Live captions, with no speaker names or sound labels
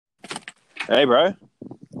Hey, bro.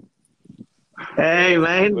 Hey,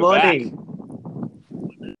 man, We're back. morning.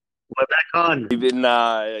 We're back on. You've been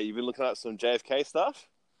looking at some JFK stuff.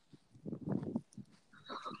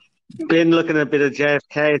 Been looking at a bit of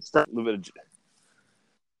JFK stuff A little bit of.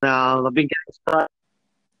 now. I've been getting started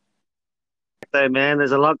though, man.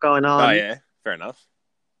 There's a lot going Oh on. yeah, fair enough.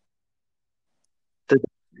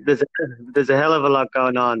 There's, there's a hell of a lot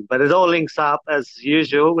going on, but it all links up as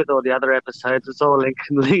usual with all the other episodes. It's all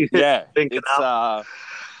Yeah, linking it's up.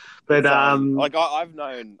 But like I've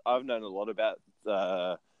known a lot about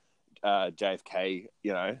JFK.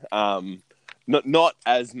 Not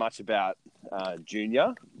as much about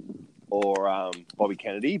Junior or Bobby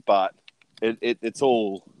Kennedy, but it's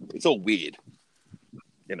all weird,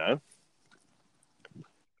 you know.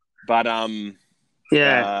 But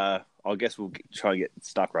yeah, I guess we'll try and get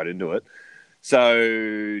stuck right into it. So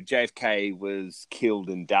JFK was killed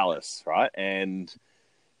in Dallas, right? And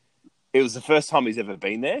it was the first time he's ever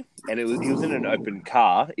been there, and he was in an open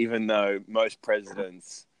car, even though most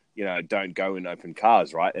presidents, don't go in open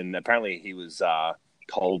cars, right? And apparently he was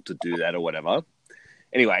told to do that or whatever.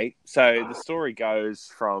 Anyway, so the story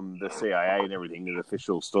goes from the CIA and everything. The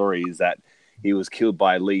official story is that he was killed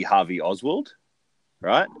by Lee Harvey Oswald,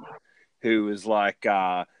 right? Who was like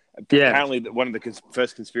yeah, apparently one of the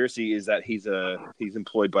first conspiracy is that he's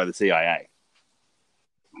employed by the CIA.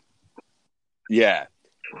 Yeah,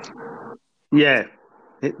 yeah.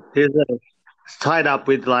 It's tied up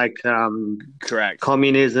with like correct.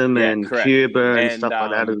 communism Yeah, and correct. Cuba and And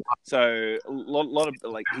stuff like that. so a lot of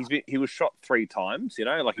like he was shot 3 times.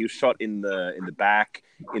 Like he was shot in the back,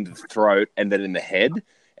 in the throat, and then in the head.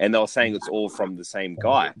 And they were saying it's all from the same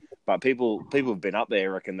guy. But people have been up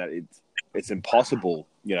there reckon that it's impossible.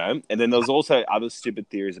 And then there's also other stupid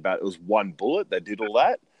theories about it was one bullet that did all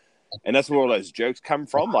that. And that's where all those jokes come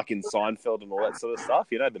from, like in Seinfeld and all that sort of stuff.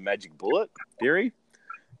 The magic bullet theory.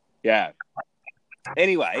 Yeah.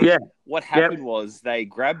 Anyway, Yeah, what happened was they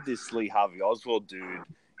grabbed this Lee Harvey Oswald dude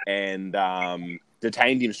and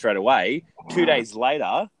detained him straight away. 2 days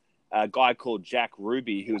later, a guy called Jack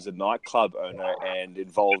Ruby, who was a nightclub owner and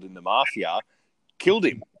involved in the mafia, killed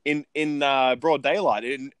him in broad daylight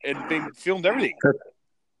and been filmed everything.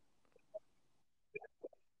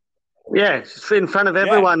 yeah, in front of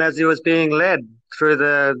everyone as he was being led through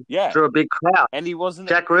through a big crowd. And he wasn't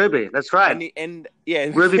Jack Ruby, that's right.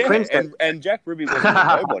 Ruby Prince. And Jack Ruby wasn't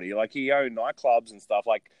a nobody. Like he owned nightclubs and stuff.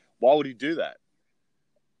 Like, why would he do that?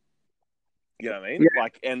 You know what I mean? Yeah.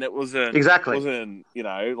 Like, and it wasn't Exactly.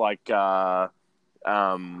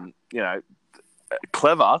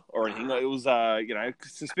 clever or anything. It was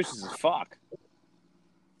suspicious as fuck.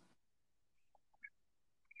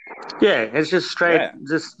 Yeah, it's just straight,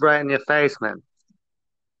 just right in your face, man.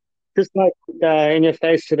 Just like in your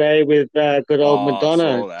face today with good old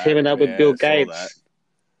Madonna teaming up with Bill Gates.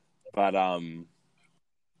 But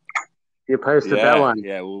you posted that one.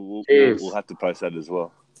 Yeah, we'll have to post that as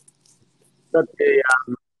well.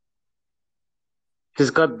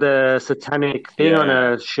 She's got the satanic thing on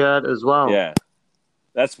her shirt as well. Yeah,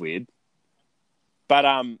 that's weird. But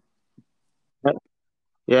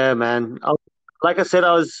yeah, man. Like I said,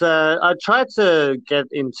 I tried to get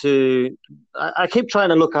into. I keep trying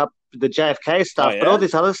to look up the JFK stuff, but all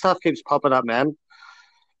this other stuff keeps popping up, man.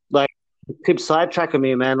 Like, it keeps sidetracking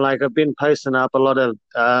me, man. Like, I've been posting up a lot of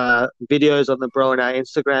videos on the Bro and Our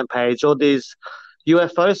Instagram page. All these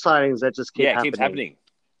UFO sightings that just keep happening. Keeps happening.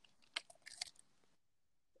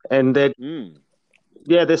 And there's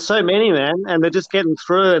so many, man, and they're just getting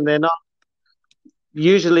through, and they're not.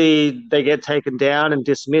 Usually they get taken down and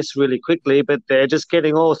dismissed really quickly, but they're just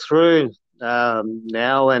getting all through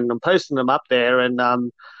now, and I'm posting them up there. And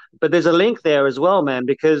but there's a link there as well, man,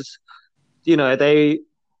 because the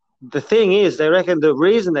thing is, they reckon the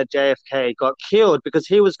reason that JFK got killed because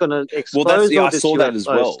he was going to expose all this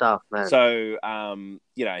UFO stuff, man. So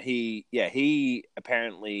he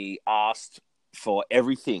apparently asked for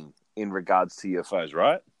everything in regards to UFOs,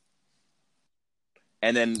 right?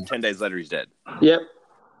 And then 10 days later, he's dead. Yep.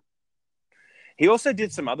 He also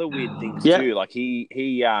did some other weird things too. Like he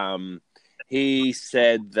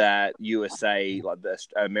said that USA, like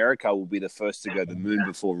America, will be the first to go to the moon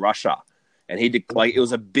before Russia, and it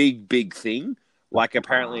was a big thing. Like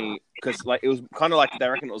apparently, because like it was kind of like they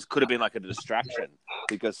reckon could have been like a distraction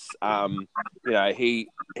because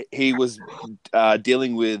he was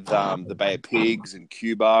dealing with the Bay of Pigs and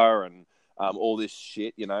Cuba and all this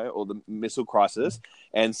shit, all the missile crisis.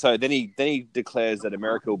 And so then he declares that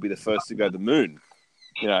America will be the first to go to the moon,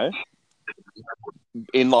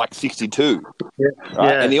 in like 1962.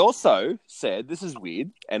 Right? And he also said, this is weird,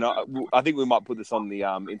 and I think we might put this on the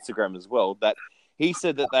Instagram as well, that he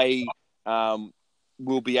said that they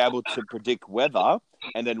will be able to predict weather,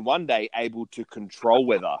 and then one day able to control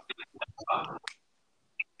weather.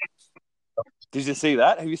 Did you see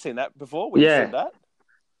that? Have you seen that before when you said that?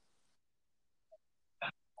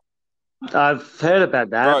 I've heard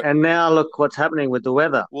about that, Bro, and now look what's happening with the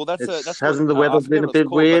weather. Well, hasn't the weather been a bit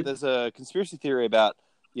called, weird? But there's a conspiracy theory about,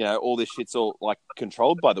 all this shit's all like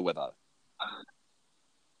controlled by the weather.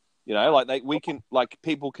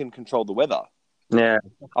 People can control the weather. Yeah,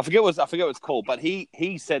 I forget what it's called, but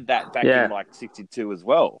he said that back in like 1962 as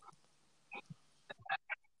well.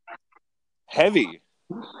 Heavy.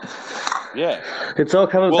 Yeah, it's all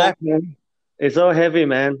coming back, man. It's all heavy,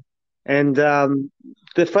 man. And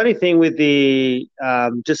the funny thing with the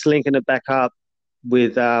just linking it back up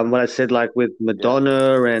with what I said, like with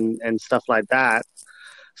Madonna and stuff like that.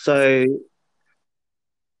 So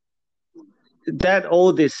that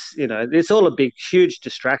all this, it's all a big, huge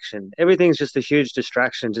distraction. Everything's just a huge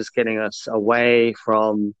distraction, just getting us away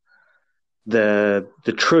from the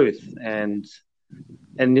truth. And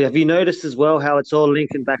have you noticed as well how it's all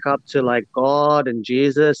linking back up to like God and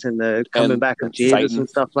Jesus and the coming back of Jesus Satan and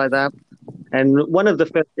stuff like that? And one of the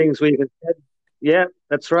first things we even said, yeah,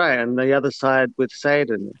 that's right. And the other side with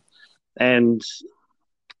Satan. And,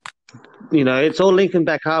 it's all linking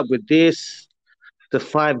back up with this, the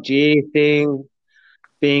 5G thing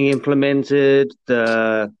being implemented.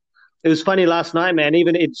 It was funny last night, man.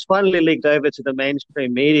 Even it's finally leaked over to the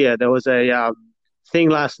mainstream media. There was a thing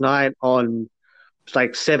last night on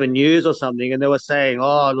like 7 News or something, and they were saying,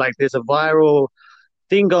 oh, like there's a viral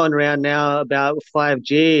thing going around now about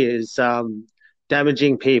 5G is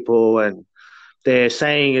damaging people, and they're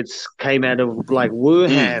saying it's came out of like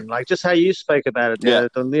Wuhan, like just how you spoke about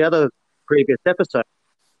it on the other previous episode,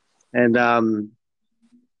 and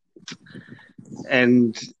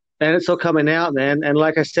it's all coming out, man. And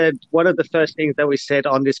like I said, one of the first things that we said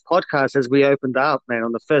on this podcast as we opened up, man,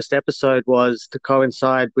 on the first episode was to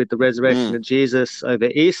coincide with the resurrection of Jesus over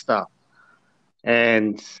Easter.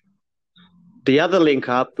 And the other link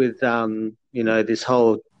up with, this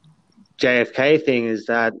whole JFK thing is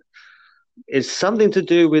that it's something to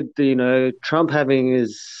do with, Trump having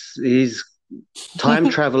his time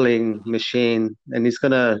traveling machine, and he's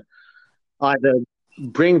going to either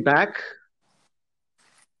bring back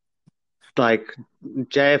like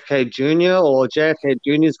JFK Jr. or JFK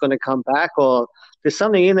Jr. is going to come back, or there's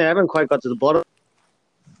something in there I haven't quite got to the bottom.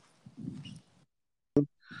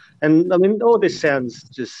 And I mean, all this sounds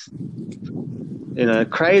just,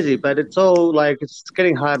 crazy, but it's all like, it's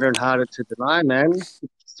getting harder and harder to deny, man. It's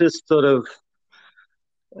just sort of,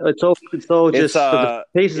 it's all just sort of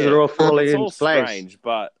pieces are all falling into place. It's all strange,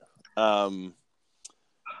 but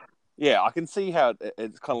yeah, I can see how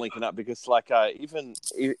it's kind of linking up because, like, even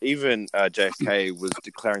JFK was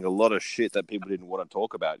declaring a lot of shit that people didn't want to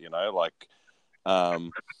talk about. He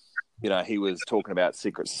was talking about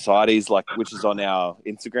secret societies, like, which is on our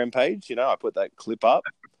Instagram page. I put that clip up.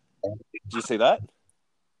 Did you see that?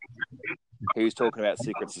 He was talking about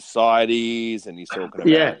secret societies, and he's talking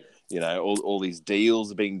about all these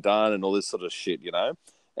deals are being done and all this sort of shit.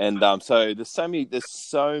 And so there's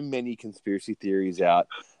so many conspiracy theories out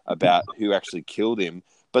about who actually killed him.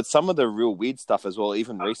 But some of the real weird stuff as well,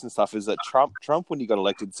 even recent stuff, is that Trump, when he got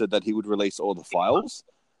elected, said that he would release all the files,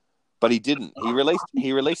 but he didn't. He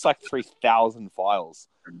released like 3,000 files,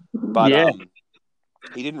 but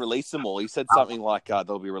he didn't release them all. He said something like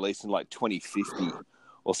they'll be released in like 2050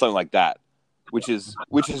 or something like that, which is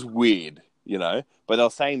weird, But they're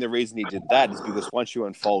saying the reason he did that is because once you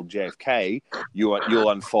unfold JFK, you'll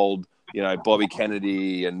unfold, Bobby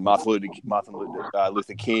Kennedy and Martin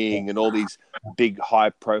Luther King and all these big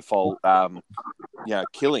high-profile,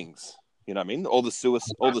 killings. You know what I mean? All the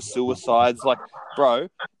suicides. Like, bro,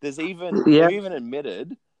 they've even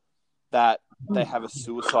admitted that they have a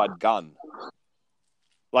suicide gun,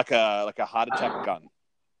 like a heart attack gun.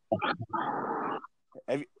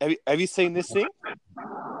 Have you seen this thing?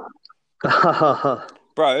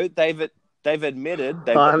 Bro, they've admitted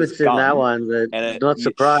they've I haven't seen that one, but and not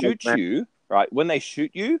surprised. You, right? When they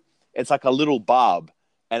shoot you, it's like a little barb,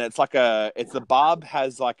 and the barb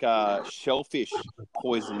has like a shellfish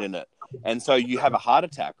poison in it, and so you have a heart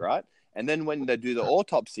attack, right? And then when they do the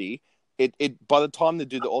autopsy, it by the time they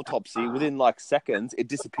do the autopsy, within like seconds, it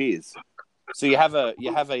disappears. So you have a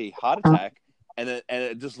heart attack, and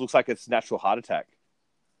it just looks like it's a natural heart attack.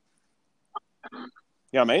 You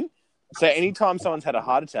know what I mean? So anytime someone's had a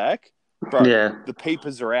heart attack, bro, the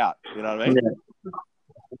peepers are out. You know what I mean? Yeah.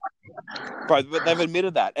 Bro, but they've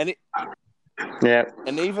admitted that, and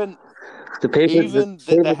and Even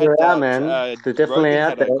they had are out, that man. They're definitely Rogan out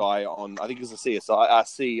had there. a guy on, I think it was a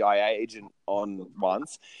CIA agent on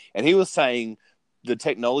once, and he was saying the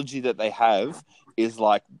technology that they have is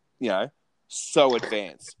like, so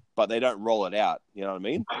advanced, but they don't roll it out. You know what I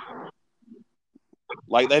mean?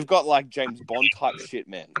 Like they've got like James Bond type shit,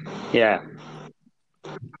 man. Yeah.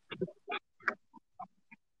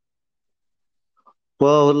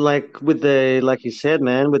 Well, like like you said,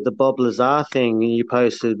 man, with the Bob Lazar thing you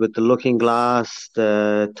posted with the Looking Glass,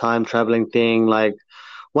 the time traveling thing, like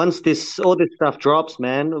once all this stuff drops,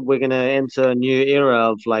 man, we're gonna enter a new era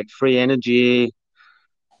of like free energy.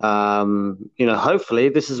 Hopefully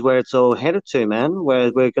this is where it's all headed to, man,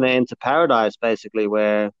 where we're gonna enter paradise basically,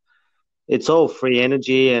 where it's all free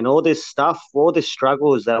energy and all this stuff, all these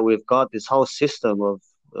struggles that we've got, this whole system of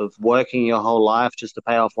working your whole life just to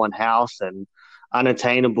pay off one house and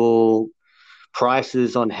unattainable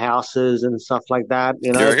prices on houses and stuff like that.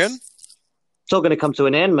 You reckon? It's all going to come to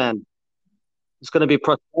an end, man. It's going to be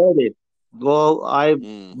prosperity. Well, I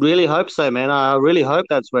really hope so, man. I really hope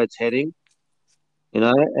that's where it's heading.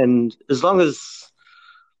 And as long as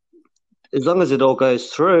it all goes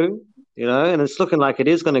through, and it's looking like it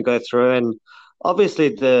is going to go through, and obviously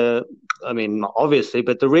not obviously,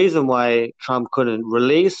 but the reason why Trump couldn't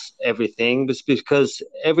release everything was because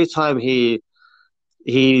every time he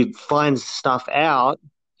finds stuff out,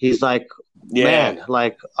 he's like, man,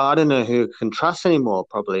 like, I don't know who can trust anymore,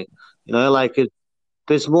 probably.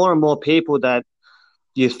 There's more and more people that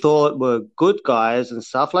you thought were good guys and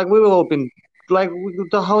stuff. Like, we've all been, like,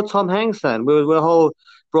 the whole Tom Hanks thing. We're all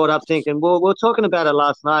brought up thinking, well, we were talking about it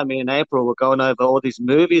last night, me and April were going over all these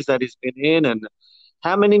movies that he's been in, and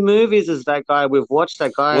how many movies is that guy? We've watched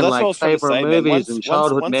that guy in, like, favorite movies and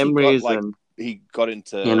childhood memories. He got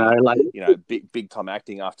into big time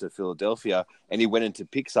acting after Philadelphia, and he went into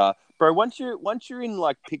Pixar. Bro, once you're in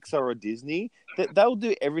like Pixar or Disney, they'll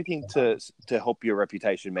do everything to help your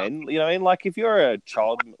reputation, man. You know, and like if you're a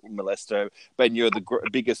child molester, but you're the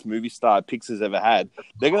biggest movie star Pixar's ever had,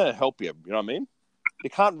 they're gonna help you. You know what I mean? They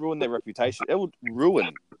can't ruin their reputation. It would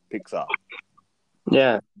ruin Pixar.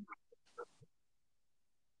 Yeah.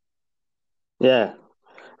 Yeah.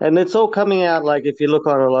 And it's all coming out, like, if you look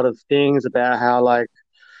on a lot of things about how, like,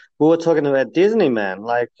 we were talking about Disney, man.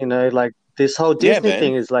 Like, like this whole Disney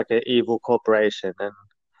thing is like an evil corporation. And,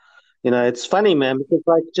 it's funny, man, because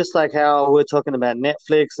like, just like how we're talking about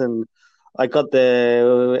Netflix and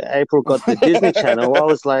April got the Disney Channel. I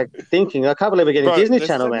was like thinking, I can't believe we're getting Disney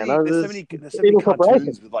Channel, man. There's so many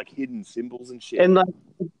cartoons with like hidden symbols and shit. And like,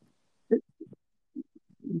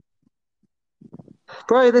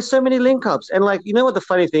 bro, there's so many link ups. And like, you know what the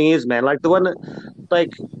funny thing is, man? Like the one that, like,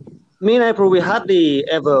 me and April, we hardly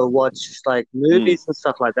ever watch like movies and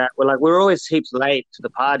stuff like that. We're always heaps late to the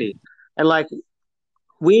party. And like,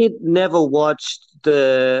 we never watched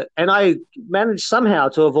and I managed somehow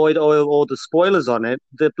to avoid all the spoilers on it,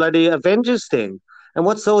 the bloody Avengers thing. And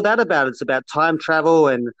what's all that about? It's about time travel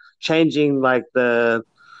and changing like the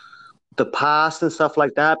past and stuff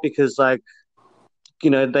like that, because like,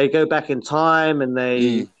 they go back in time and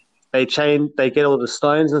they change, they get all the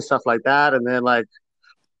stones and stuff like that. And then like,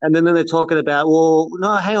 and then they're talking about, well,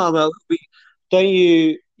 no, hang on,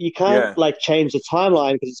 you can't like change the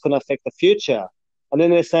timeline because it's going to affect the future. And then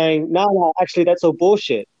they're saying, no, actually, that's all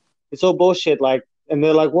bullshit. It's all bullshit. Like, and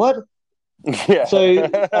they're like, what? Yeah. So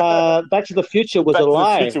Back to the Future was a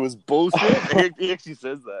lie. Back to the Future was bullshit. He actually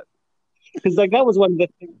says that. Because like that was one of the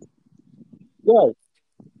things.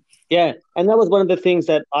 Yeah, and that was one of the things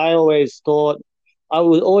that I always thought. I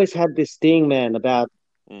always had this thing, man, about.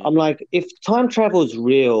 I'm like, if time travel is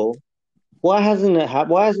real, why hasn't it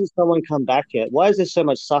happened? Why hasn't someone come back yet? Why is there so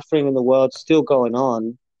much suffering in the world still going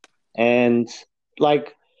on? And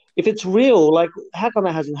like, if it's real, like, how come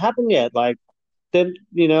it hasn't happened yet? Like, then,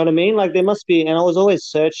 you know what I mean? Like, there must be. And I was always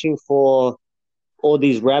searching for all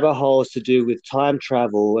these rabbit holes to do with time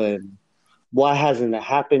travel and why hasn't it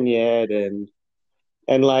happened yet? And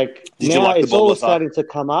like, now it's all starting to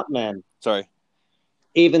come up, man. Sorry.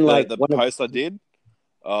 Even like the post I did.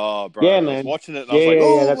 Oh, bro! Yeah, I man. was watching it, and I was like,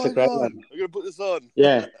 "Oh that's my a great God, one. I'm gonna put this on."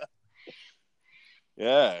 Yeah,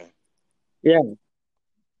 yeah,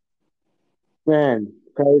 man,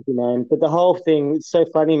 crazy, man. But the whole thing, it's so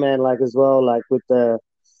funny, man. Like as well, like with the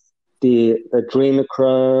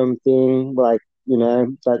Dreamchrome thing, like,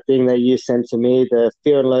 that thing that you sent to me, the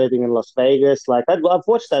Fear and Loathing in Las Vegas. Like I've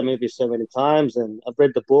watched that movie so many times, and I've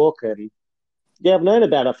read the book, and yeah, I've known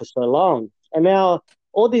about it for so long, and now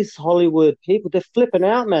all these Hollywood people, they're flipping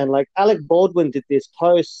out, man. Like Alec Baldwin did this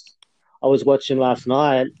post I was watching last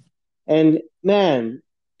night, and man,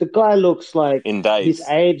 the guy looks like in days, he's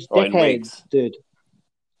aged decades, dude.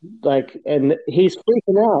 like, and he's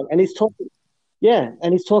freaking out, and he's talking, yeah,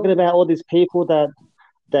 and he's talking about all these people that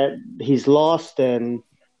he's lost, and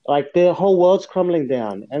like the whole world's crumbling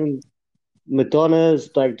down, and Madonna's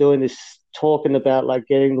like doing this, talking about like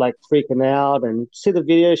getting like freaking out, and see the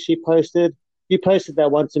video she posted. You posted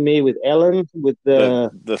that one to me with Ellen, with the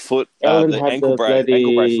The foot, Ellen the had the ankle bracelet.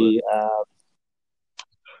 bloody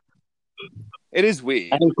It is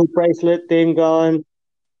weird. ankle bracelet thing going,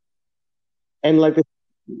 and like the,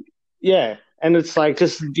 yeah, and it's like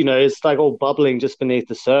just it's like all bubbling just beneath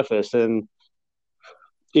the surface, and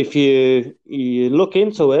if you look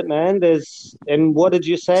into it, man, there's, and what did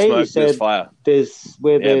you say? You Smoke, there's said fire. there's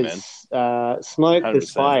where Yeah, man. there's smoke,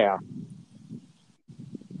 there's 100%. fire.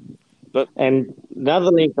 But And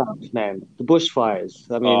another link up, man, the bushfires.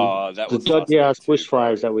 I mean, that the was dodgy ass too,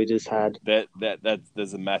 bushfires that we just had. that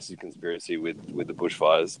there's a massive conspiracy with the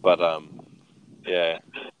bushfires, but yeah.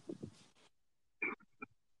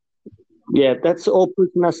 Yeah, that's all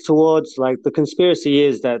pushing us towards, like, the conspiracy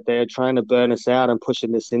is that they're trying to burn us out and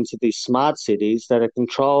pushing us into these smart cities that are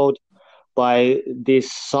controlled by this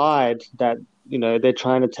side that they're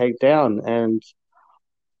trying to take down. And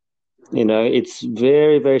it's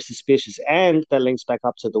very, very suspicious. And that links back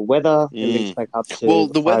up to the weather. It links back up to the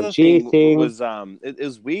the weather 5G thing. was it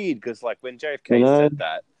was weird because like when JFK said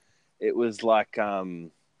that, it was like bro,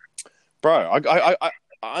 I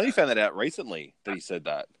only found that out recently that he said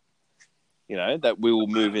that. That we will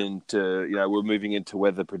move into, we're moving into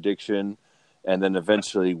weather prediction and then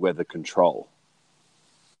eventually weather control.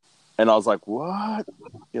 And I was like, what?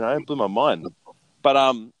 It blew my mind. But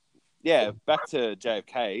yeah, back to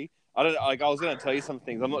JFK. I was going to tell you some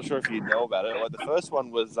things. I'm not sure if you know about it. Like the first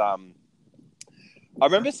one was, I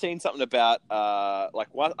remember seeing something about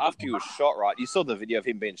after he was shot. Right, you saw the video of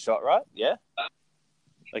him being shot, right? Yeah,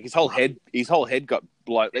 like his whole head got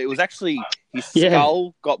blown. It was actually his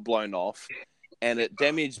skull got blown off, and it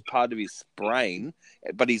damaged part of his brain.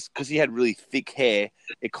 But because he had really thick hair,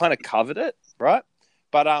 it kind of covered it, right?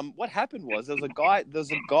 But what happened was there was a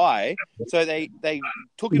guy. So they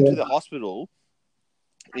took him to the hospital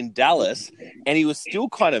in Dallas, and he was still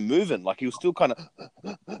kind of moving, like he was still kind of,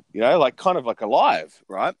 like kind of like alive,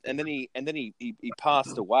 right? And then he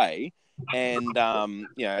passed away, and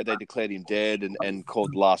they declared him dead and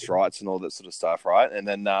called last rites and all that sort of stuff, right? And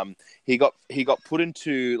then he got put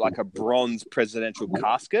into like a bronze presidential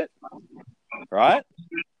casket, right?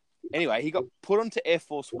 Anyway, he got put onto Air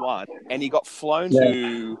Force One, and he got flown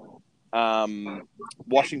to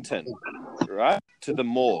Washington, right, to the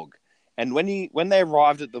morgue. And when they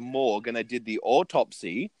arrived at the morgue and they did the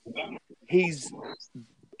autopsy, there's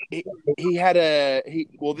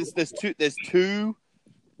two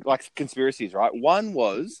like conspiracies, right? One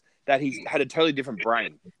was that he had a totally different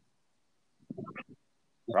brain,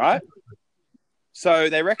 right? So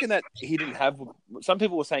they reckon that he didn't have. Some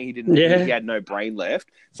people were saying he had no brain left.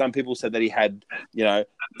 Some people said that he had,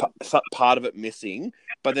 part of it missing.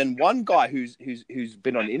 But then one guy who's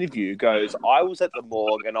been on an interview goes, "I was at the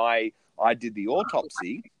morgue and I did the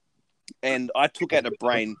autopsy, and I took out a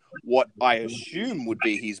brain, what I assume would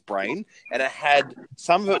be his brain, and it had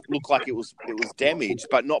some of it looked like it was damaged,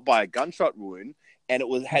 but not by a gunshot wound, and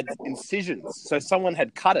it had incisions. So someone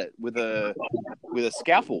had cut it with a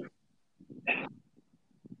scalpel."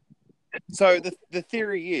 So the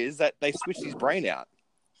theory is that they switched his brain out.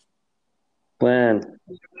 Man,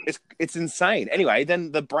 it's insane. Anyway,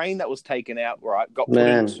 then the brain that was taken out, right, got put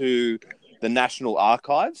into the National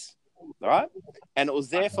Archives, all right, and it was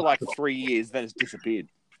there for like 3 years. Then it's disappeared.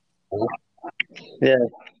 Yeah,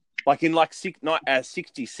 like in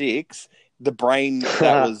 66, the brain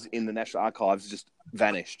that was in the National Archives just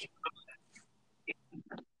vanished.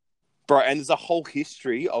 Bro, and there's a whole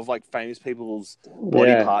history of like famous people's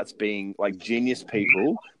body parts being like genius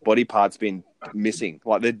people, body parts being missing.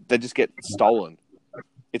 Like they just get stolen.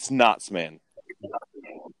 It's nuts, man.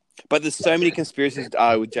 But there's so many conspiracies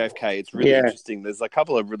with JFK. It's really interesting. There's a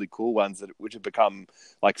couple of really cool ones which have become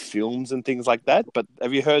like films and things like that. But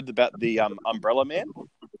have you heard about the Umbrella Man?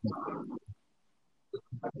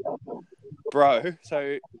 Bro,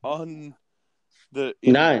 so on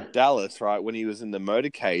Dallas, right, when he was in the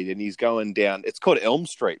motorcade and he's going down, it's called Elm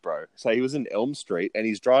Street, bro. So he was in Elm Street and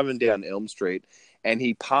he's driving down Elm Street and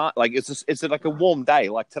he it's like a warm day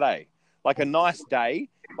like today, like a nice day,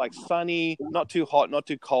 like sunny, not too hot, not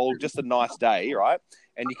too cold, just a nice day, right?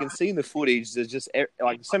 And you can see in the footage there's just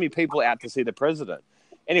like so many people out to see the president.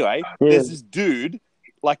 Anyway, there's this dude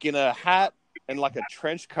like in a hat and like a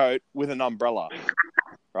trench coat with an umbrella,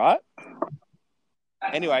 right?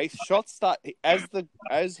 Anyway, shots start as the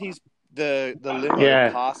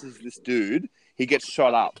limo passes this dude. He gets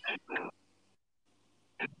shot up.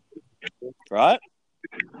 right?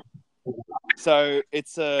 So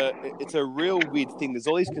it's a real weird thing. There's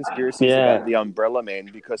all these conspiracies about Yeah. the Umbrella Man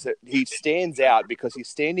because he stands out because he's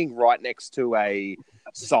standing right next to a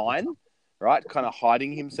sign, right, kind of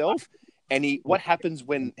hiding himself. And what happens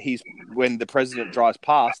when the president drives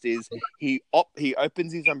past is he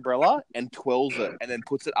opens his umbrella and twirls it and then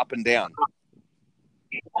puts it up and down.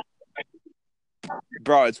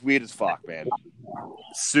 Bro, it's weird as fuck, man.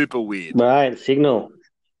 Super weird. Right, signal.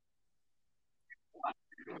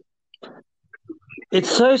 It's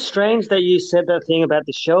so strange that you said that thing about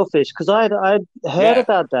the shellfish because I'd heard Yeah.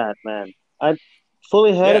 about that, man. I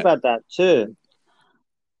fully heard Yeah. about that too.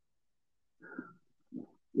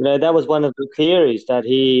 You know, that was one of the theories that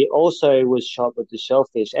he also was shot with the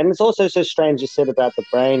shellfish. And it's also so strange you said about the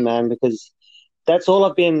brain, man, because that's all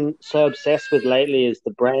I've been so obsessed with lately is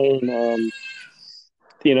the brain and,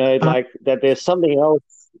 you know, like that there's something else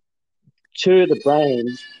to the brain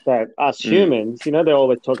that us humans, you know, they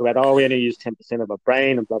always talk about, oh, we only use 10% of our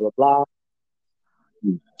brain and blah, blah, blah.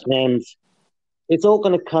 And it's all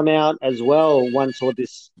going to come out as well once all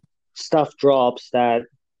this stuff drops that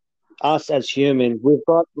us as humans, we've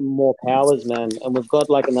got more powers, man, and we've got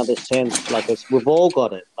like another sense, like we've all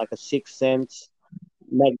got it, like a sixth sense.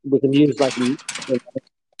 Like we can use like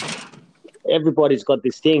everybody's got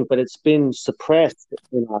this thing, but it's been suppressed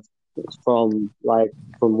in us from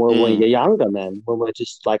when we're younger, man. When we're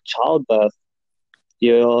just like childbirth,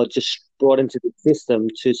 you're just brought into the system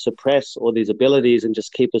to suppress all these abilities and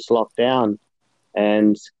just keep us locked down.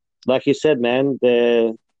 And like you said, man,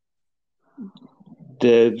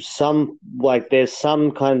 there's some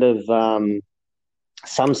kind of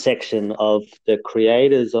some section of the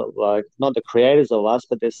creators of like not the creators of us,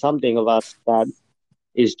 but there's something of us that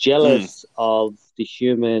is jealous of the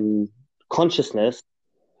human consciousness,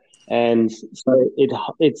 and so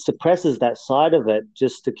it suppresses that side of it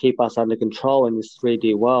just to keep us under control in this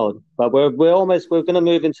 3D world. But we're going to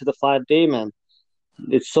move into the 5D, man.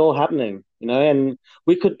 It's all happening, you know, and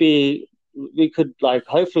we could like,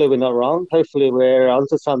 hopefully we're not wrong. Hopefully we're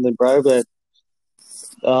onto something, bro. But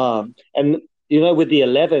and you know, with the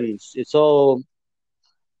 11s, it's all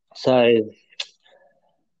so.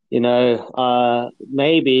 You know,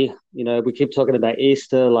 maybe, you know, we keep talking about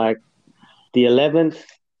Easter, like the 11th,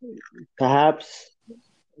 perhaps,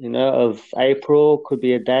 you know, of April could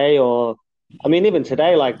be a day, or I mean, even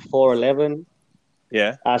today, like 4/11.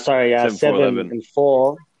 Yeah. 7 and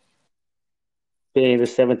 4 being the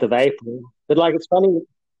 7th of April. But like,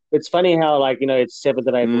 it's funny how, like, you know, it's 7th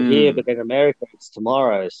of April here, but in America it's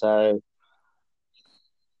tomorrow. So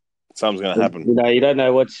something's gonna happen. You know, you don't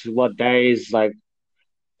know what days, like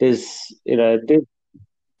there's, you know,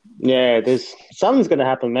 there's something's gonna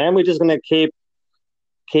happen, man. We're just gonna keep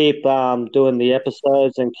doing the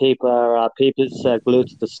episodes and keep our peepers glued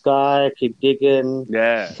to the sky, keep digging.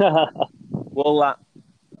 Yeah. Well,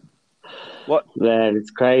 what? Man, it's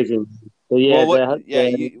crazy. But yeah, what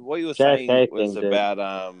you were saying was thing,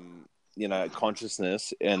 about you know,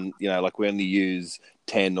 consciousness, and you know, like we only use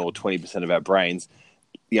 10 or 20% of our brains.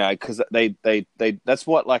 You know, because they that's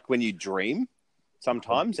what, like when you dream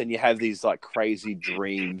sometimes and you have these like crazy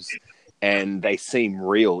dreams and they seem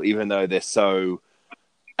real even though they're so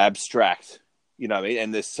abstract, you know what I mean?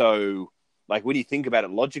 And they're so, like, when you think about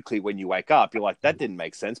it logically, when you wake up, you're like, that didn't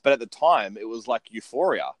make sense. But at the time, it was like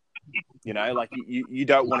euphoria, you know, like you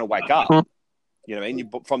don't want to wake up, you know what I mean? You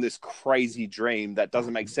from this crazy dream that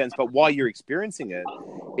doesn't make sense, but while you're experiencing it,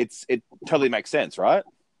 it totally makes sense, right?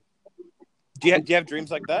 Do you have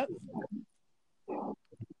dreams like that?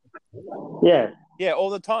 Yeah,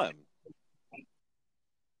 all the time.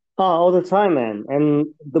 Oh, all the time, man.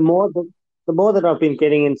 And the more that I've been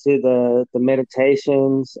getting into the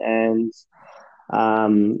meditations and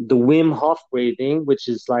the Wim Hof breathing, which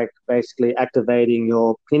is like basically activating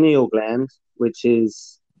your pineal gland, which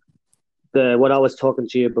is what I was talking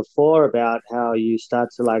to you before about, how you start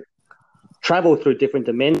to like travel through different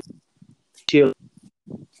dimensions.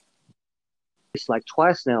 It's like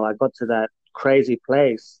twice now I got to that crazy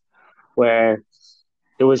place where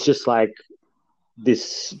it was just like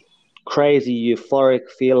this crazy euphoric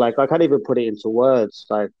feel. Like I can't even put it into words.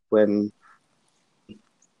 Like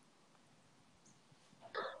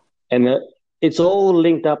it's all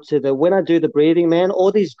linked up to when I do the breathing, man,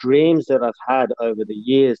 all these dreams that I've had over the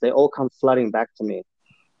years, they all come flooding back to me.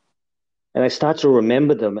 And I start to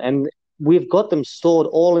remember them. And we've got them stored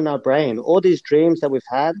all in our brain. All these dreams that we've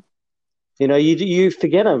had, you know, you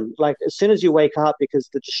forget them. Like as soon as you wake up, because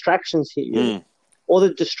the distractions hit you, all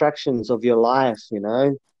the distractions of your life, you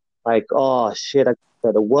know, like, oh shit, I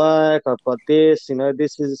go to work, I've got this, you know,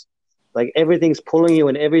 this is like everything's pulling you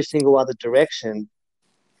in every single other direction.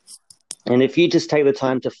 And if you just take the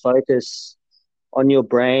time to focus on your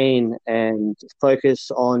brain and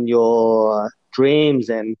focus on your dreams,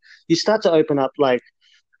 and you start to open up, like,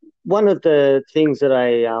 one of the things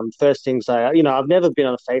that first things I've never been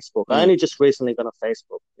on Facebook. I only just recently got on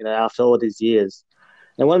Facebook, after all these years.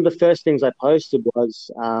 And one of the first things I posted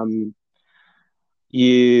was,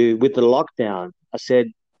 with the lockdown, I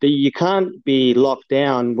said that you can't be locked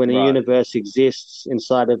down when a universe exists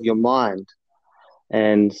inside of your mind.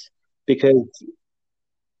 And because,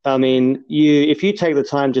 I mean, if you take the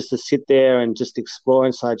time just to sit there and just explore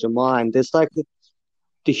inside your mind, there's like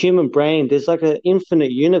the human brain, there's like an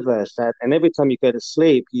infinite universe and every time you go to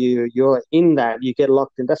sleep, you're in that, you get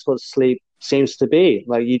locked in. That's what sleep seems to be.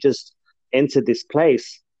 Like, you just enter this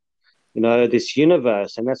place, this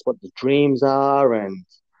universe, and that's what the dreams are. And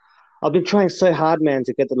I've been trying so hard, man,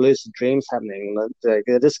 to get the lucid dreams happening. Like,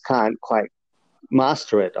 I just can't quite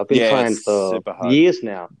master it. I've been trying for years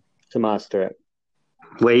now to master it,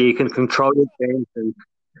 where you can control your dreams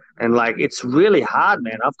and like, it's really hard,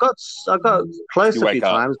 man. I've got close a few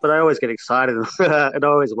times, but I always get excited and I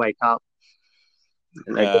always wake up.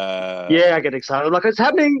 And I get excited. I'm like, it's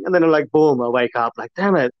happening, and then I'm like, boom, I wake up. Like,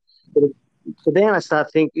 damn it. So then I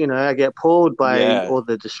start thinking, I get pulled by all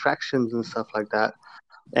the distractions and stuff like that.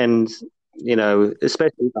 And,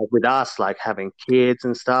 especially like with us, like having kids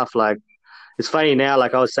and stuff, like, it's funny now,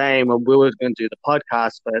 like I was saying, when we were going to do the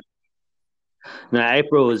podcast, but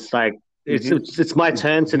April was like, it's my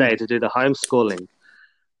turn today to do the homeschooling.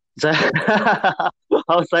 So I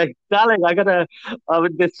was like, darling,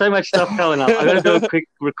 there's so much stuff going up. I got to do a quick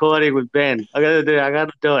recording with Ben. I got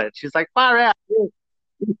to do it. She's like, far out. You're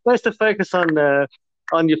supposed to focus on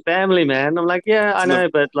your family, man. I'm like, yeah, I know,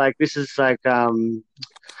 but like, this is like, I've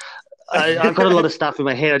got a lot of stuff in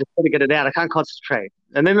my head. I just got to get it out. I can't concentrate.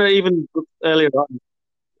 And then even earlier on,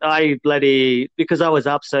 because I was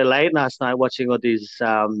up so late last night watching all these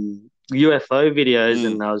UFO videos,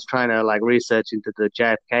 and I was trying to like research into the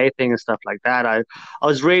JFK thing and stuff like that. I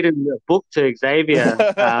was reading a book to Xavier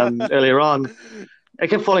earlier on. I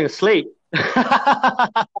kept falling asleep.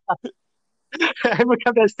 And we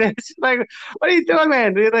come downstairs, she's like, what are you doing,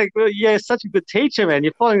 man? You're like, well, yeah, such a good teacher, man.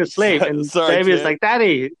 You're falling asleep. And Xavier's like,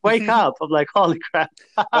 Daddy, wake up. I'm like, holy crap.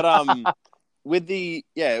 But with the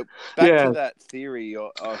back to that theory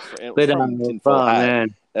from Tinfoil Hat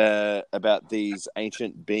about these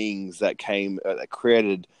ancient beings that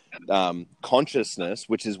created consciousness,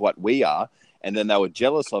 which is what we are, and then they were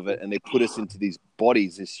jealous of it, and they put us into these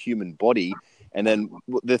bodies, this human body. And then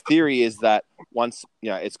the theory is that once,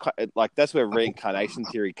 it's like, that's where reincarnation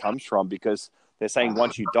theory comes from, because they're saying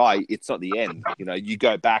once you die, it's not the end. You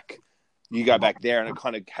go back there, and it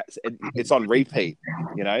kind of it's on repeat.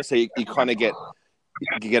 So you kind of get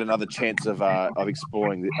another chance of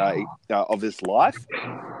exploring of this life.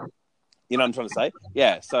 You know what I'm trying to say?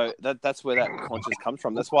 Yeah. So that's where that conscious comes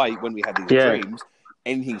from. That's why when we have these dreams,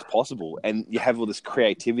 anything's possible, and you have all this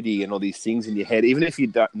creativity and all these things in your head. Even if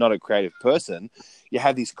you're not a creative person, you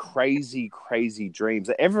have these crazy dreams.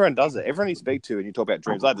 Everyone does it. Everyone you speak to, and you talk about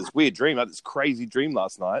dreams, like this weird dream, like this crazy dream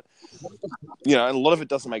last night. And a lot of it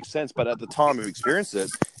doesn't make sense, but at the time of experience it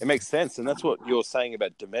makes sense. And that's what you're saying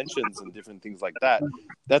about dimensions and different things like that.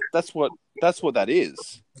 That's what that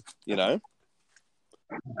is. Yeah.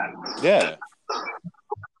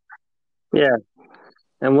 Yeah.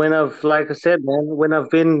 And like I said, man, when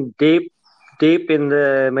I've been deep in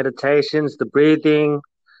the meditations, the breathing,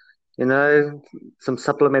 some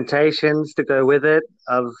supplementations to go with it.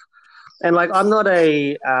 And like, I'm not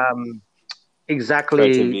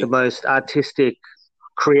exactly the most artistic,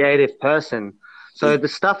 creative person. So the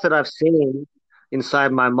stuff that I've seen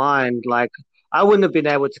inside my mind, like, I wouldn't have been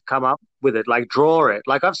able to come up with it, like draw it.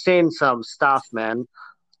 Like, I've seen some stuff, man,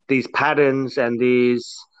 these patterns and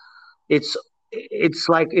it's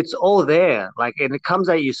like, it's all there, like, and it comes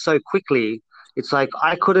at you so quickly. It's like,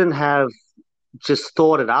 I couldn't have just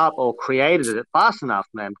thought it up or created it fast enough,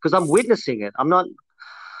 man, because I'm witnessing it. I'm not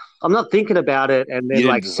thinking about it and then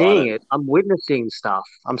like seeing it. I'm witnessing stuff.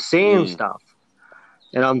 I'm seeing stuff,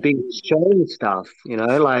 and I'm being shown stuff,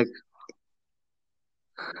 like.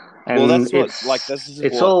 And well, that's what, like, this is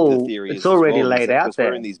it's what all the theory it's already laid out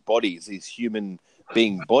there. We're in these bodies, these human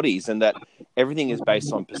being bodies, and that everything is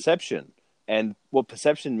based on perception. And what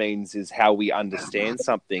perception means is how we understand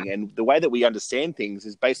something. And the way that we understand things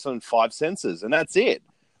is based on 5 senses, and that's it.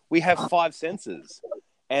 We have 5 senses.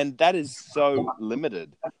 And that is so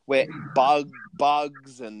limited, where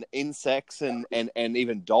bugs and insects and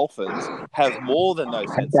even dolphins have more than those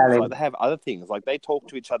senses. Like, they have other things. Like, they talk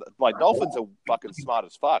to each other. Like, dolphins are fucking smart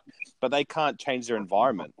as fuck, but they can't change their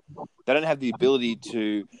environment. They don't have the ability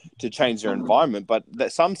to change their environment, but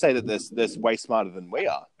some say that they're way smarter than we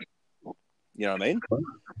are. You know what I mean?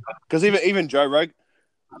 Because even Joe Rogan...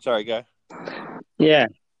 Sorry, go. Yeah.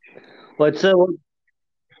 Well,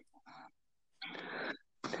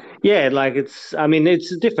 yeah, like it's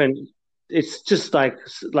different. It's just like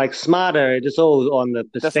smarter. It's all on the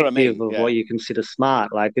perspective of what you consider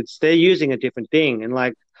smart. Like, they're using a different thing, and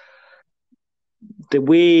like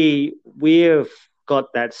we have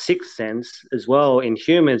got that sixth sense as well in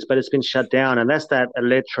humans, but it's been shut down, and that's that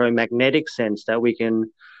electromagnetic sense that we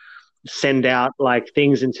can send out like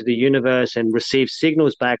things into the universe and receive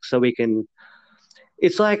signals back, so we can.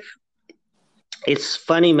 It's like, it's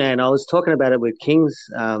funny, man. I was talking about it with Kings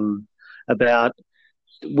about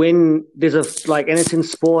when there's and it's in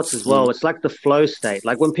sports as well. It's like the flow state.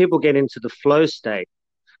 Like, when people get into the flow state,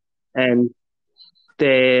 and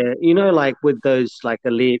they're, like with those like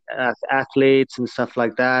elite athletes and stuff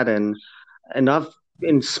like that, and I've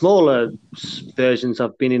in smaller versions,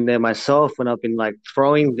 I've been in there myself when I've been like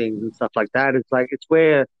throwing things and stuff like that. It's like, it's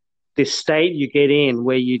where this state you get in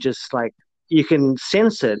where you just like, you can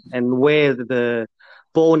sense it and where the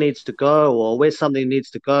ball needs to go or where something needs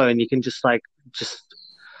to go, and you can just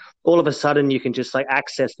all of a sudden you can just like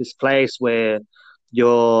access this place where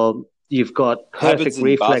you've got perfect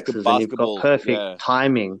reflexes and you've got perfect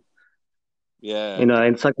timing. Yeah.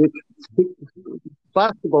 It's like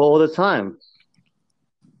basketball all the time.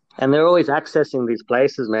 And they're always accessing these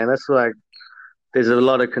places, man. That's like, there's a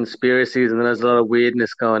lot of conspiracies, and then there's a lot of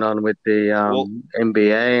weirdness going on with the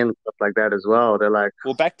NBA and stuff like that as well. They're like,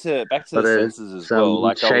 back to the senses as well.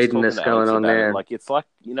 Like, shadiness going on there. Like, it's like,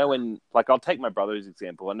 when, like, I'll take my brother as an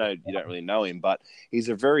example. I know you don't really know him, but he's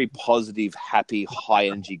a very positive, happy, high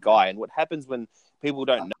energy guy. And what happens when people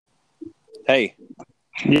don't know? Hey,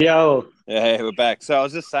 yo, yeah, we're back. So I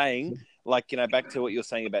was just saying, like, back to what you're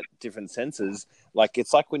saying about different senses. Like,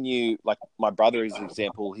 it's like when you, like, my brother is an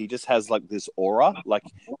example, he just has like this aura. Like,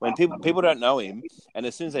 when people don't know him, and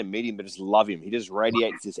as soon as they meet him, they just love him. He just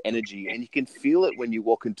radiates this energy, and you can feel it when you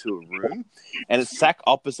walk into a room. And it's exact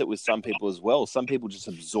opposite with some people as well. Some people just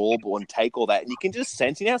absorb and take all that, and you can just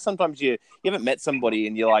sense. Sometimes you haven't met somebody,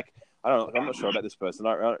 and you're like, I don't know, I'm not sure about this person.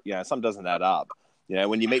 Something doesn't add up.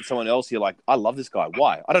 When you meet someone else, you're like, I love this guy.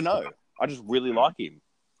 Why? I don't know. I just really like him.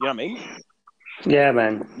 You know what I mean? Yeah,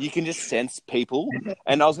 man. You can just sense people.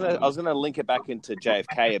 And I was gonna link it back into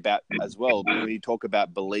JFK about as well, when you talk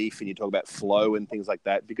about belief and you talk about flow and things like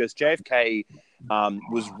that, because JFK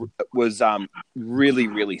was really,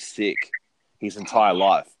 really sick his entire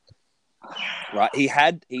life. Right? He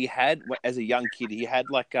had as a young kid, he had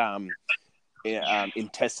like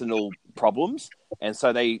intestinal problems, and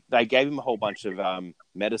so they gave him a whole bunch of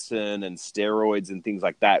medicine and steroids and things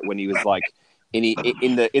like that when he was like in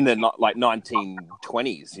the like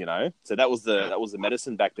 1920s, so that was the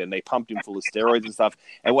medicine back then. They pumped him full of steroids and stuff,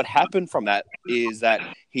 and what happened from that is that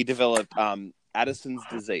he developed Addison's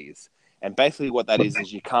disease, and basically what that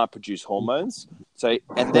is you can't produce hormones. So,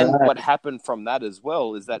 and then what happened from that as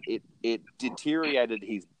well is that it deteriorated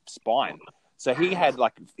his spine. So he had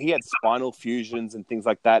spinal fusions and things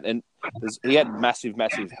like that, and he had massive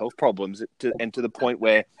health problems to the point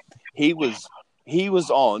where he was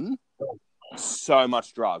on so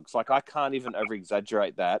much drugs. Like, I can't even over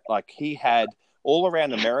exaggerate that. Like, he had all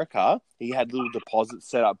around America, he had little deposits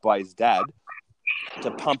set up by his dad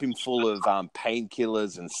to pump him full of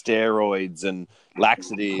painkillers and steroids and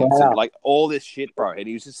laxatives and like all this shit, bro. And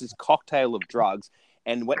he was just this cocktail of drugs.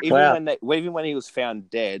 And even when he was found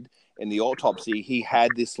dead in the autopsy, he had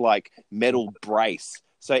this like metal brace.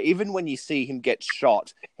 So even when you see him get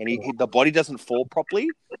shot and the body doesn't fall properly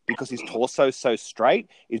because his torso is so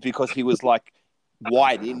straight, is because he was like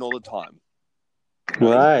wide in all the time.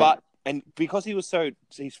 Right. And because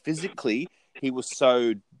he's physically, he was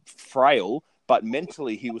so frail, but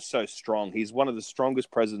mentally he was so strong. He's one of the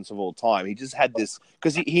strongest presidents of all time. He just had this,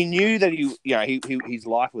 because he knew that his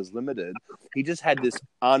life was limited. He just had this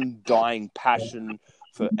undying passion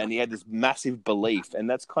and he had this massive belief. And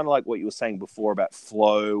that's kind of like what you were saying before about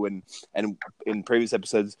flow, and in previous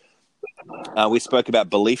episodes, we spoke about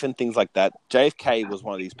belief and things like that. JFK was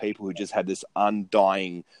one of these people who just had this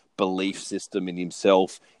undying belief system in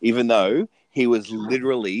himself, even though he was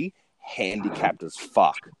literally handicapped as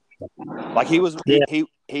fuck. Like, he was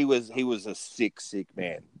a sick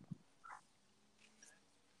man.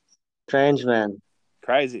 Strange, man.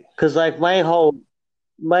 Crazy. Because like my whole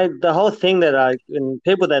the whole thing that and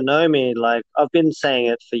people that know me, like I've been saying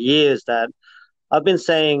it for years that I've been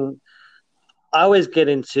saying I always get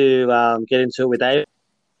into it with a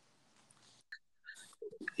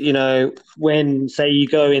when say you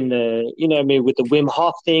go in me with the Wim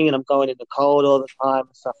Hof thing, and I'm going in the cold all the time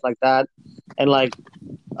and stuff like that, and like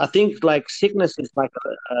I think like sickness is like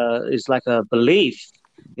a belief,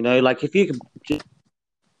 like if you can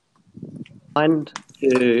mind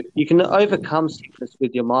you can overcome sickness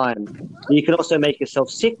with your mind. You can also make yourself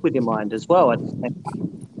sick with your mind as well.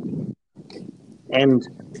 And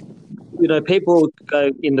people go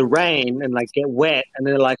in the rain and like get wet, and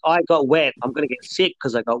they're like, I got wet, I'm gonna get sick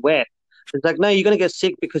because I got wet. It's like, no, you're gonna get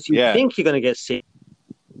sick because you think you're gonna get sick.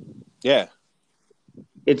 Yeah.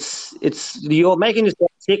 It's you're making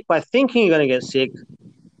yourself sick by thinking you're gonna get sick.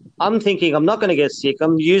 I'm thinking I'm not gonna get sick.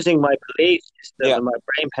 I'm using my belief system and my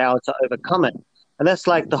brain power to overcome it. And that's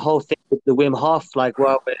like the whole thing with the Wim Hof, like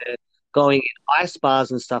while we're going in ice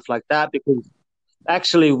bars and stuff like that, because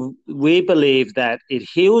actually we believe that it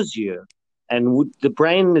heals you, and the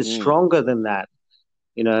brain is stronger than that,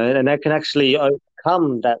 and that can actually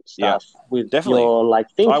overcome that stuff with your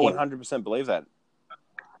like thinking. I 100% believe that.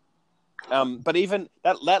 But even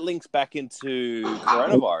that links back into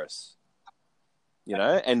coronavirus,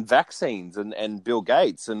 and vaccines and Bill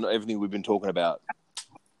Gates and everything we've been talking about.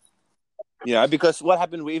 Because what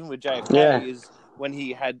happened even with JFK is when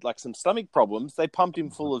he had like some stomach problems, they pumped him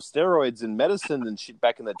full of steroids and medicine and shit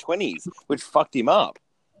back in the 1920s, which fucked him up.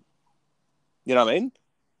 You know what I mean?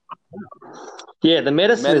 Yeah, the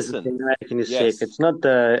medicine is the thing making you sick. It's not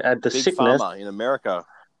the Big sickness. Pharma in America,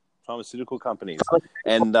 pharmaceutical companies,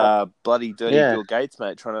 and bloody dirty Bill Gates,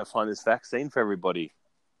 mate, trying to find this vaccine for everybody.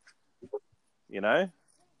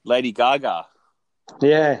 Lady Gaga.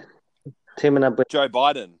 Yeah, teaming up with Joe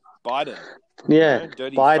Biden. Yeah,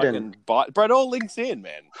 dirty Biden. fucking Bro, it all links in,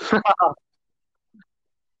 man.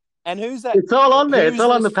 And who's that? It's all on there. It's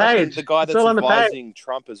all on the page. The guy that's advising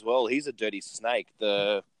Trump as well. He's a dirty snake.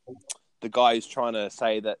 The guy who's trying to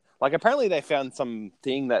say that, like, apparently they found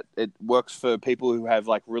something that it works for people who have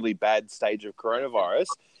like really bad stage of coronavirus,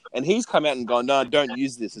 and he's come out and gone, no, don't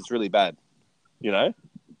use this. It's really bad.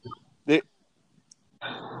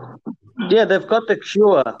 Yeah, they've got the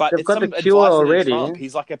cure. But they've got the cure already. Trump.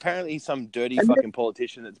 He's like apparently some dirty fucking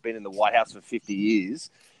politician that's been in the White House for 50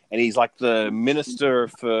 years, and he's like the minister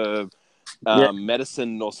for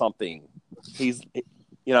medicine or something. He's, you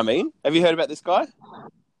know what I mean? Have you heard about this guy?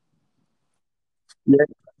 Yeah.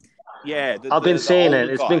 Yeah, I've been seeing it.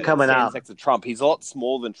 It's been coming out. Next to Trump, he's a lot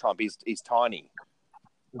smaller than Trump. He's tiny.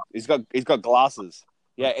 He's got glasses.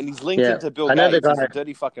 Yeah, and he's linked into Bill Gates. He's a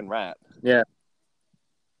dirty fucking rat. Yeah.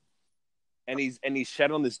 And he's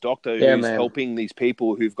shat on this doctor who's helping these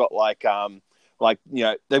people who've got like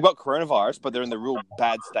they've got coronavirus, but they're in the real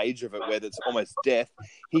bad stage of it where it's almost death.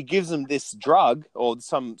 He gives them this drug or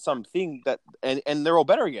something that and they're all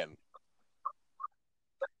better again.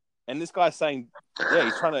 And this guy's saying,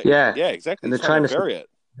 he's trying to exactly. And they're trying to bury it.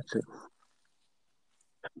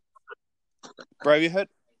 Bro, have you heard?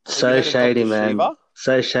 So shady, man. Shiva?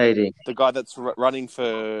 So shady. The guy that's running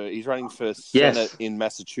for Senate in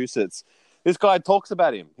Massachusetts. This guy talks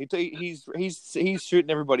about him. He's shooting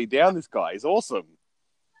everybody down. This guy, he's awesome.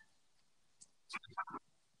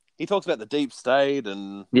 He talks about the deep state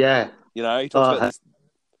and he talks about this.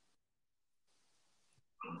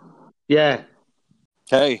 Yeah.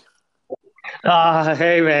 Okay.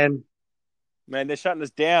 Hey, man. Man, they're shutting us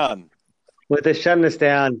down. Well, they're shutting us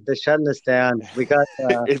down. We got.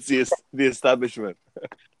 It's the establishment.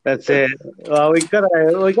 That's it. Well, we got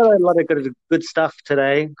a lot of good stuff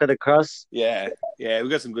today. Got across. Yeah, we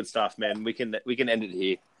got some good stuff, man. We can end it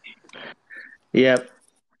here. Yep.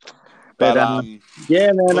 But man,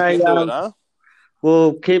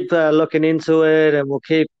 we'll keep looking into it, and we'll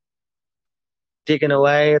keep digging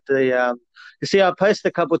away at the. You see, I posted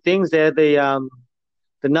a couple of things there. The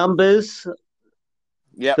numbers.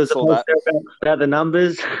 Yeah, saw that. About the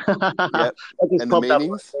numbers. Yep. And the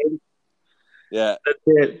meanings. Yeah. That's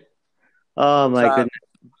it. Oh my goodness.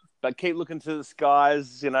 But keep looking to the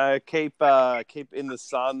skies, keep in the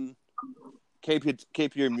sun,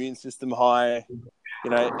 keep your immune system high,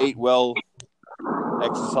 eat well,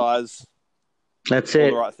 exercise. That's all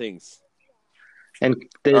it. the right things. And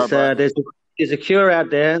there's a cure out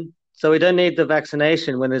there, so we don't need the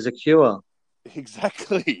vaccination when there's a cure.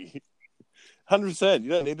 Exactly. 100%.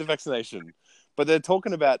 You don't need the vaccination. But they're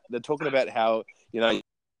talking about how, you won't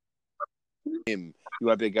be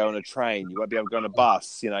able to go on a train, you won't be able to go on a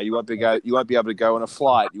bus, you won't be able to go on a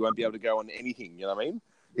flight, you won't be able to go on anything, you know what I mean?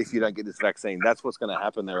 If you don't get this vaccine. That's what's going to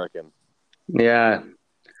happen, they reckon. Yeah.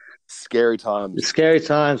 Scary times. Scary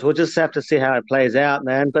times. We'll just have to see how it plays out,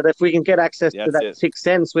 man. But if we can get access to that Sixth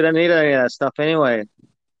Sense, we don't need any of that stuff anyway.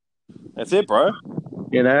 That's it, bro.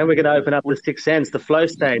 You know, we're going to open up the Sixth Sense, the flow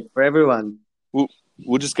state for everyone.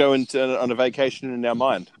 We'll just go on a vacation in our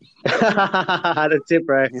mind. That's it,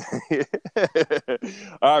 bro.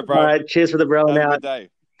 All right, bro. All right, cheers for the bro. Have a good day.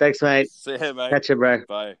 Thanks, mate. See you, mate. Catch you, bro.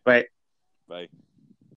 Bye. Bye. Bye.